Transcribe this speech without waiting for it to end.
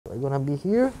I'm gonna be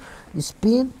here,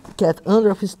 spin, cat under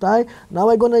of his thigh.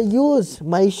 Now I'm gonna use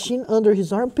my shin under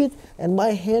his armpit and my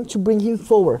hand to bring him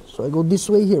forward. So I go this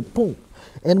way here, boom.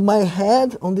 And my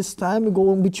head on this time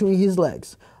go in between his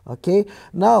legs. Okay,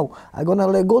 now I'm gonna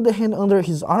let go the hand under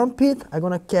his armpit. I'm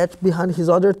gonna catch behind his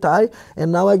other thigh,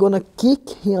 and now I'm gonna kick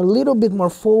him a little bit more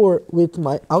forward with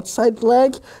my outside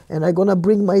leg, and I'm gonna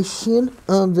bring my shin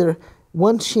under,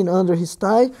 one shin under his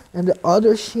thigh and the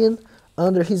other shin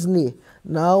under his knee.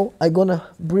 Now I'm gonna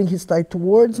bring his thigh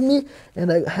towards me,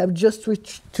 and I have just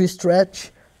to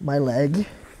stretch my leg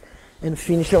and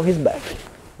finish on his back.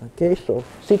 Okay, so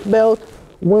seat belt,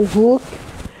 one hook,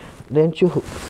 then two hooks.